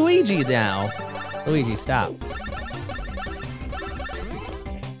 Why Luigi now? Luigi, stop.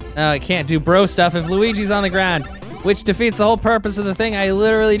 Oh, I can't do bro stuff if Luigi's on the ground, which defeats the whole purpose of the thing I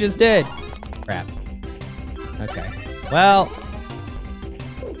literally just did. Crap. Okay. Well.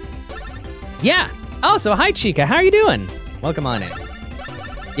 Yeah. Oh, so hi, Chica. How are you doing? Welcome on in.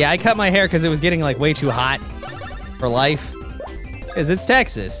 Yeah, I cut my hair because it was getting like way too hot for life. Because it's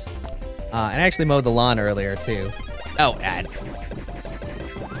Texas. And I actually mowed the lawn earlier too. Oh, ad.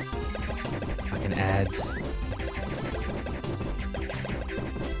 Fucking ads.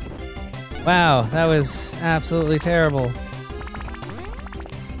 Wow, that was absolutely terrible.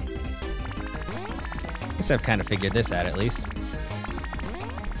 I guess I've kind of figured this out at least.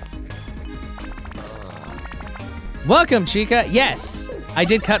 Welcome, Chica. Yes, I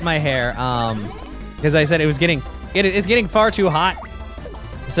did cut my hair because I said it's getting far too hot.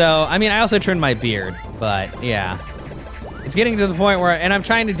 So, I mean, I also trimmed my beard, but yeah. It's getting to the point where, and I'm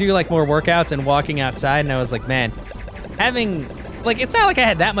trying to do like more workouts and walking outside, and I was like, man, having, like, it's not like I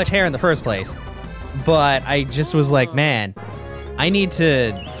had that much hair in the first place, but I just was like, man, I need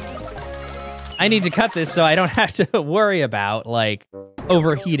to cut this so I don't have to worry about like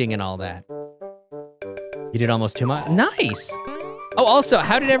overheating and all that. You did almost 2 months. Nice. Oh, also,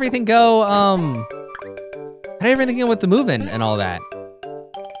 how did everything go? How did everything go with the move-in and all that?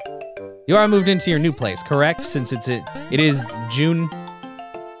 You are moved into your new place, correct? Since it is June.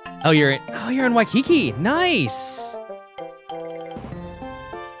 Oh, you're in Waikiki. Nice.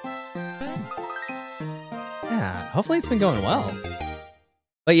 Yeah, hopefully it's been going well.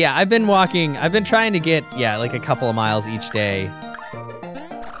 But yeah, I've been trying to get, yeah, like a couple of miles each day.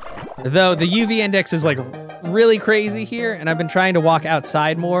 Though the UV index is like really crazy here, and I've been trying to walk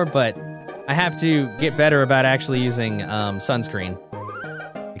outside more, but I have to get better about actually using sunscreen,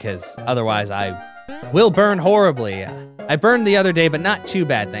 because otherwise I will burn horribly. I burned the other day, but not too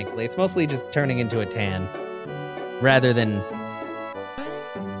bad, thankfully. It's mostly just turning into a tan, rather than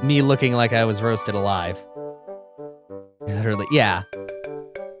me looking like I was roasted alive. Literally, yeah.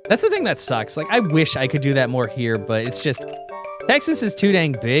 That's the thing that sucks. Like, I wish I could do that more here, but it's just, Texas is too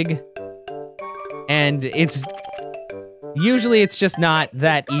dang big, and it's just not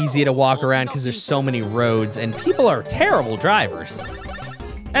that easy to walk around because there's so many roads, and people are terrible drivers.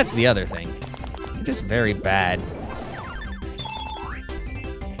 That's the other thing. They're just very bad.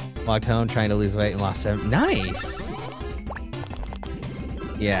 Walked home trying to lose weight and lost 7. Nice.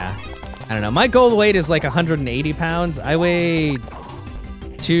 Yeah. I don't know. My goal weight is like 180 pounds. I weigh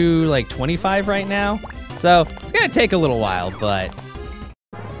 225 right now. So it's gonna take a little while, but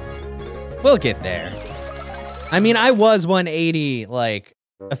we'll get there. I mean, I was 180 like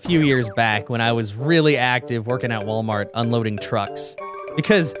a few years back when I was really active working at Walmart unloading trucks.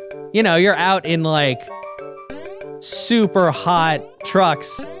 Because, you know, you're out in like super hot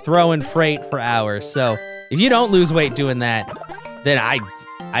trucks throwing freight for hours. So if you don't lose weight doing that, then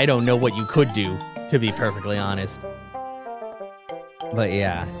I don't know what you could do, to be perfectly honest. But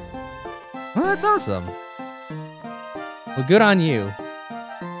yeah. Well, that's awesome. Well, good on you.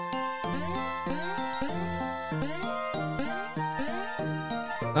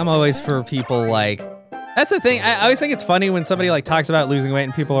 I'm always for people like, that's the thing. I always think it's funny when somebody like talks about losing weight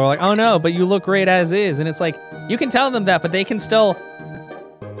and people are like, oh no, but you look great as is. And it's like, you can tell them that, but they can still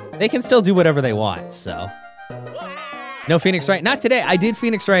do whatever they want, so. No Phoenix Wright, not today. I did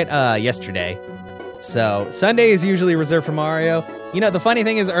Phoenix Wright yesterday. So Sunday is usually reserved for Mario. You know, the funny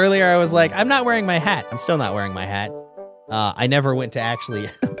thing is earlier I was like, I'm not wearing my hat. I'm still not wearing my hat. I never went to actually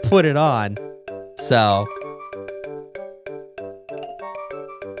put it on, so.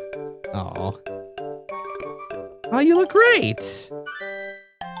 Oh. Oh, you look great.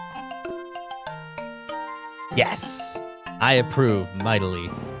 Yes, I approve mightily.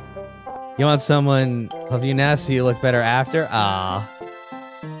 You want someone love you now so you look better after? Ah.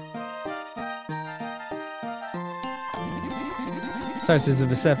 Stars has been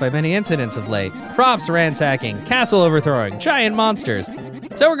beset by many incidents of late. Crops ransacking, castle overthrowing, giant monsters.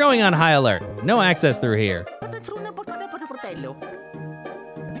 So we're going on high alert. No access through here.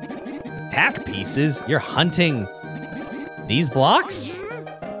 Attack pieces? You're hunting these blocks?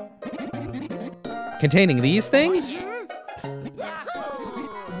 Containing these things?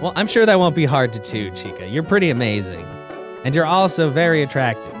 Well, I'm sure that won't be hard to do, Chica. You're pretty amazing. And you're also very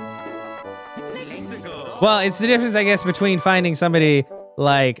attractive. Well, it's the difference, I guess, between finding somebody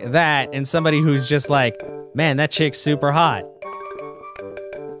like that and somebody who's just like, man, that chick's super hot.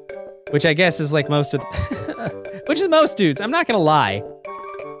 Which I guess is like most of which is most dudes, I'm not gonna lie.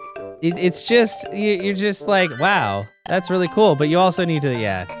 It's just, you're just like, wow, that's really cool. But you also need to,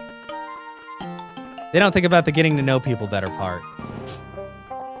 yeah. They don't think about the getting to know people better part.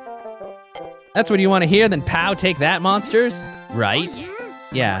 That's what you want to hear, then pow, take that, monsters? Right?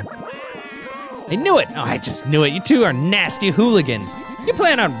 Yeah. I knew it! Oh, I just knew it. You two are nasty hooligans. You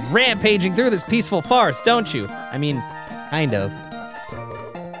plan on rampaging through this peaceful forest, don't you? I mean, kind of.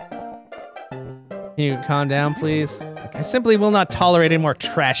 Can you calm down, please? I simply will not tolerate any more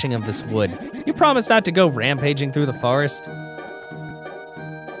trashing of this wood. You promise not to go rampaging through the forest?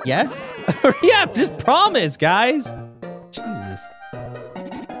 Yes? Hurry up, just promise, guys! Jesus.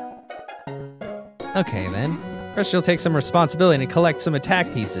 Okay, then. First, you'll take some responsibility and collect some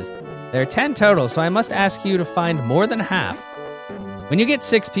attack pieces. There are 10 total, so I must ask you to find more than half. When you get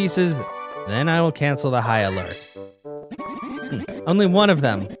 6 pieces, then I will cancel the high alert. Only one of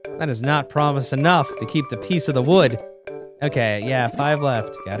them. That is not promise enough to keep the piece of the wood. Okay, yeah, 5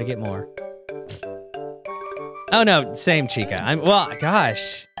 left. Gotta get more. Oh no, same, Chica. Well,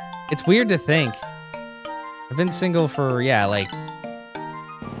 gosh. It's weird to think. I've been single for, yeah, like,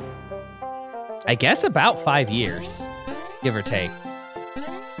 I guess about 5 years, give or take.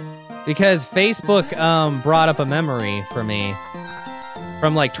 Because Facebook brought up a memory for me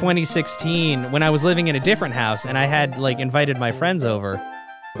from like 2016 when I was living in a different house and I had like invited my friends over,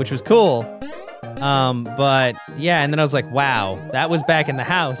 which was cool. But yeah, and then I was like, wow, that was back in the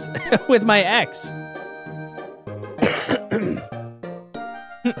house with my ex.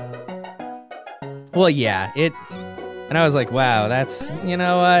 Well, yeah, And I was like, wow, that's, you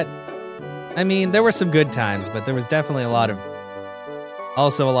know what? I mean, there were some good times, but there was definitely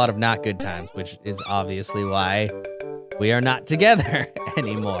also a lot of not good times, which is obviously why we are not together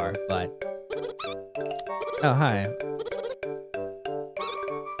anymore, but. Oh, hi.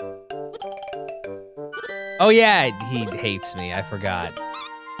 Oh yeah, he hates me, I forgot.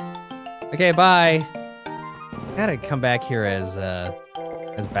 Okay, bye. I gotta come back here as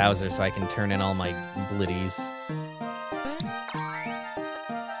Bowser so I can turn in all my blitties.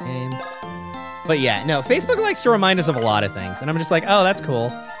 But yeah, no, Facebook likes to remind us of a lot of things, and I'm just like, oh, that's cool.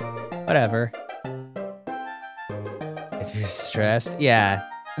 Whatever. If you're stressed, yeah.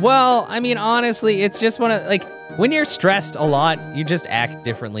 Well, I mean, honestly, it's just one of, like, when you're stressed a lot, you just act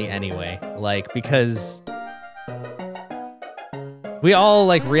differently anyway. Like, because we all,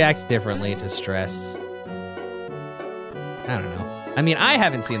 like, react differently to stress. I don't know. I mean, I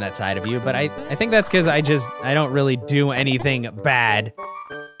haven't seen that side of you, but I think that's because I don't really do anything bad.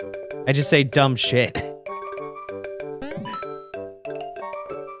 I just say dumb shit.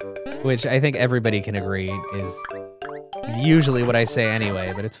 Which I think everybody can agree is usually what I say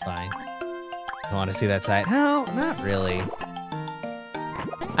anyway, but it's fine. I want to see that side. No, not really.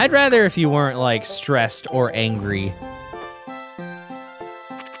 I'd rather if you weren't, like, stressed or angry.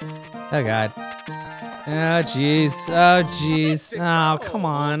 Oh, God. Oh, jeez. Oh, jeez. Oh, come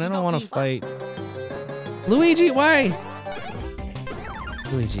on. I don't want to fight. Luigi, why?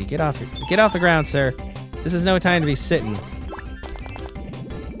 Luigi, get off the ground, sir. This is no time to be sitting.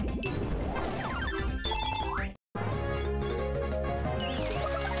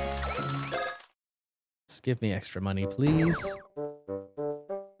 Just give me extra money, please.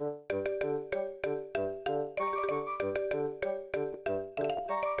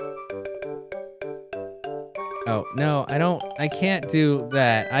 Oh, no, I can't do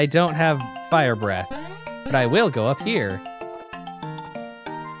that. I don't have fire breath, but I will go up here.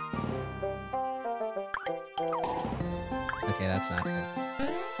 Okay, that's not good.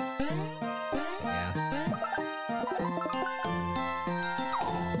 Yeah.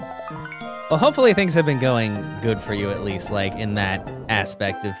 Well, hopefully things have been going good for you at least, like, in that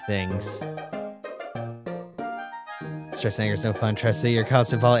aspect of things. Stress anger is no fun. Trust that you're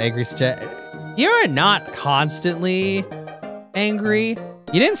constant fall angry. You're not constantly angry.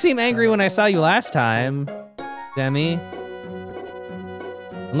 You didn't seem angry when I saw you last time, Demi.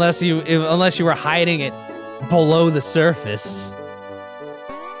 Unless you were hiding it below the surface.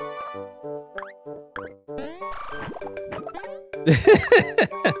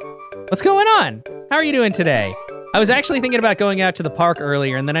 What's going on? How are you doing today? I was actually thinking about going out to the park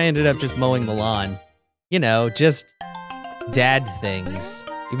earlier, and then I ended up just mowing the lawn. You know, just dad things.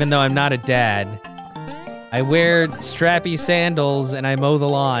 Even though I'm not a dad. I wear strappy sandals and I mow the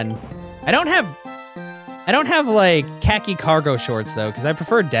lawn. I don't have like khaki cargo shorts though, because I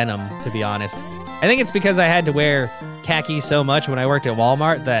prefer denim, to be honest. I think it's because I had to wear khaki so much when I worked at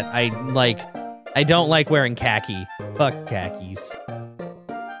Walmart that I don't like wearing khaki. Fuck khakis.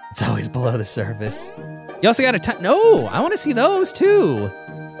 It's always below the surface. You also got a ton. No, I want to see those too.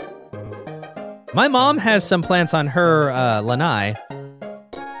 My mom has some plants on her lanai.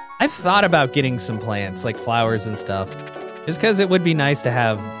 I've thought about getting some plants, like flowers and stuff, just because it would be nice to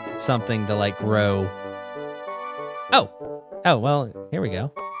have something to, like, grow. Oh, well, here we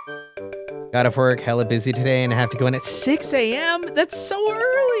go. Got off work, hella busy today, and I have to go in at 6 a.m.? That's so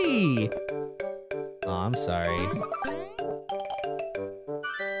early! Oh, I'm sorry.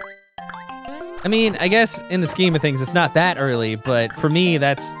 I mean, I guess in the scheme of things, it's not that early, but for me,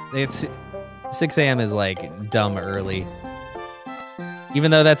 it's 6 a.m. is, like, dumb early. Even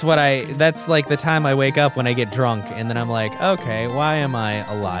though that's like the time I wake up when I get drunk, and then I'm like, okay, why am I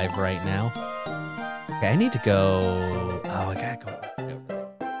alive right now? Okay, I need to go. Oh, I gotta go.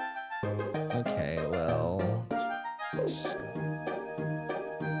 Okay, well.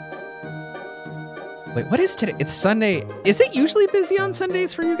 Wait, what is today? It's Sunday. Is it usually busy on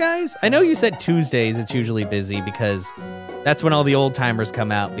Sundays for you guys? I know you said Tuesdays it's usually busy because that's when all the old timers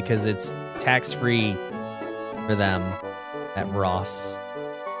come out because it's tax-free for them at Ross.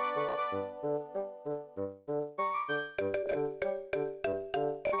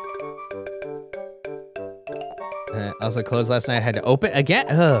 Also closed last night. I had to open again.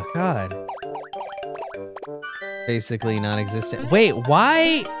 Oh, God. Basically non-existent. Wait,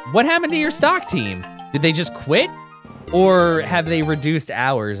 why? What happened to your stock team? Did they just quit? Or have they reduced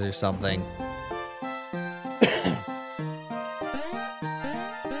hours or something?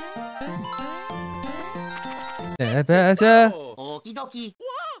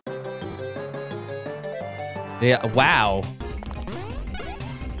 Yeah, wow.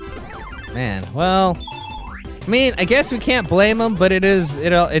 Man, well, I mean, I guess we can't blame them, but it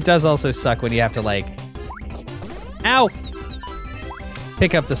does also suck when you have to like, ow,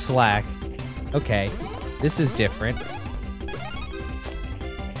 pick up the slack. Okay, this is different.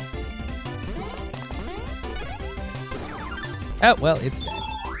 Oh, well, it's dead.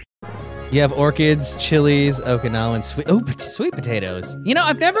 You have orchids, chilies, Okinawan sweet potatoes. You know,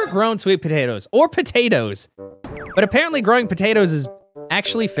 I've never grown sweet potatoes or potatoes, but apparently growing potatoes is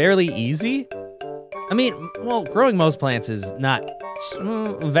actually fairly easy. I mean, well, growing most plants is not,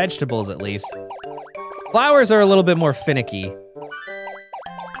 vegetables at least. Flowers are a little bit more finicky.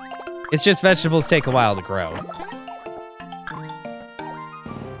 It's just vegetables take a while to grow.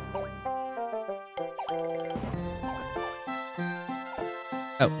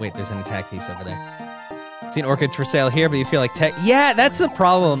 Oh, wait, there's an attack piece over there. Seen orchids for sale here, but you feel like tech. Yeah, that's the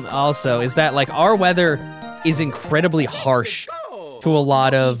problem also, is that like our weather is incredibly harsh to a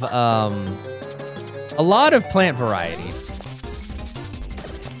lot of plant varieties.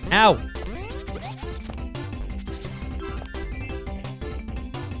 Ow.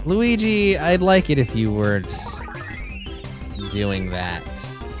 Luigi, I'd like it if you weren't doing that.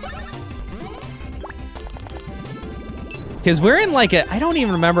 Because we're in like I don't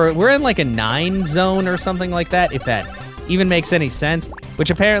even remember, we're in like a 9 zone or something like that, if that even makes any sense,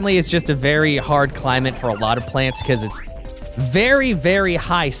 which apparently is just a very hard climate for a lot of plants because it's very, very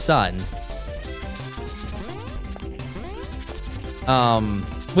high sun.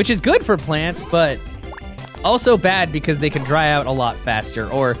 Which is good for plants, but also bad because they can dry out a lot faster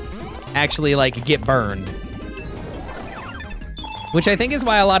or actually like get burned. Which I think is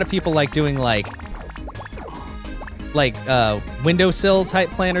why a lot of people like doing like windowsill type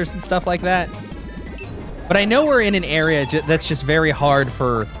planters and stuff like that. But I know we're in an area that's just very hard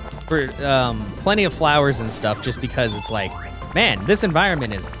for plenty of flowers and stuff, just because it's like, man, this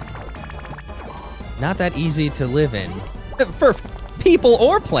environment is not that easy to live in for people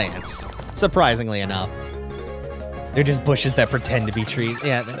or plants, surprisingly enough. They're just bushes that pretend to be trees.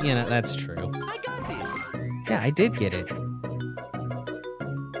 Yeah, you know, that's true. Yeah, I did get it.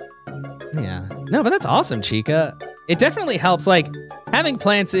 Yeah. No, but that's awesome, Chica. It definitely helps. Like, having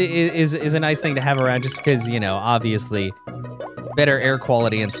plants is a nice thing to have around just because, you know, obviously better air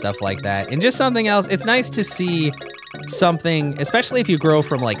quality and stuff like that. And just something else, it's nice to see something, especially if you grow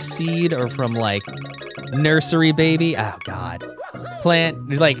from like seed or from like nursery baby. Oh, God.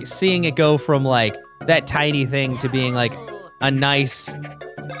 Plant, like seeing it go from like that tiny thing to being like a nice,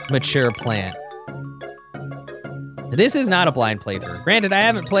 mature plant. This is not a blind playthrough. Granted, I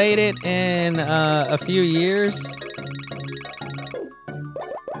haven't played it in a few years.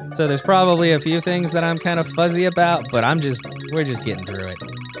 So there's probably a few things that I'm kind of fuzzy about, but we're just getting through it.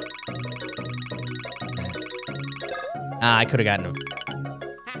 Okay. I could have gotten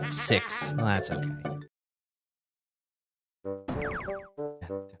a 6. Well, that's okay.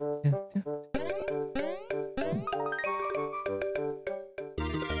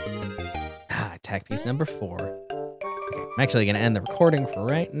 Attack piece number 4. Okay, I'm actually gonna end the recording for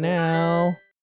right now.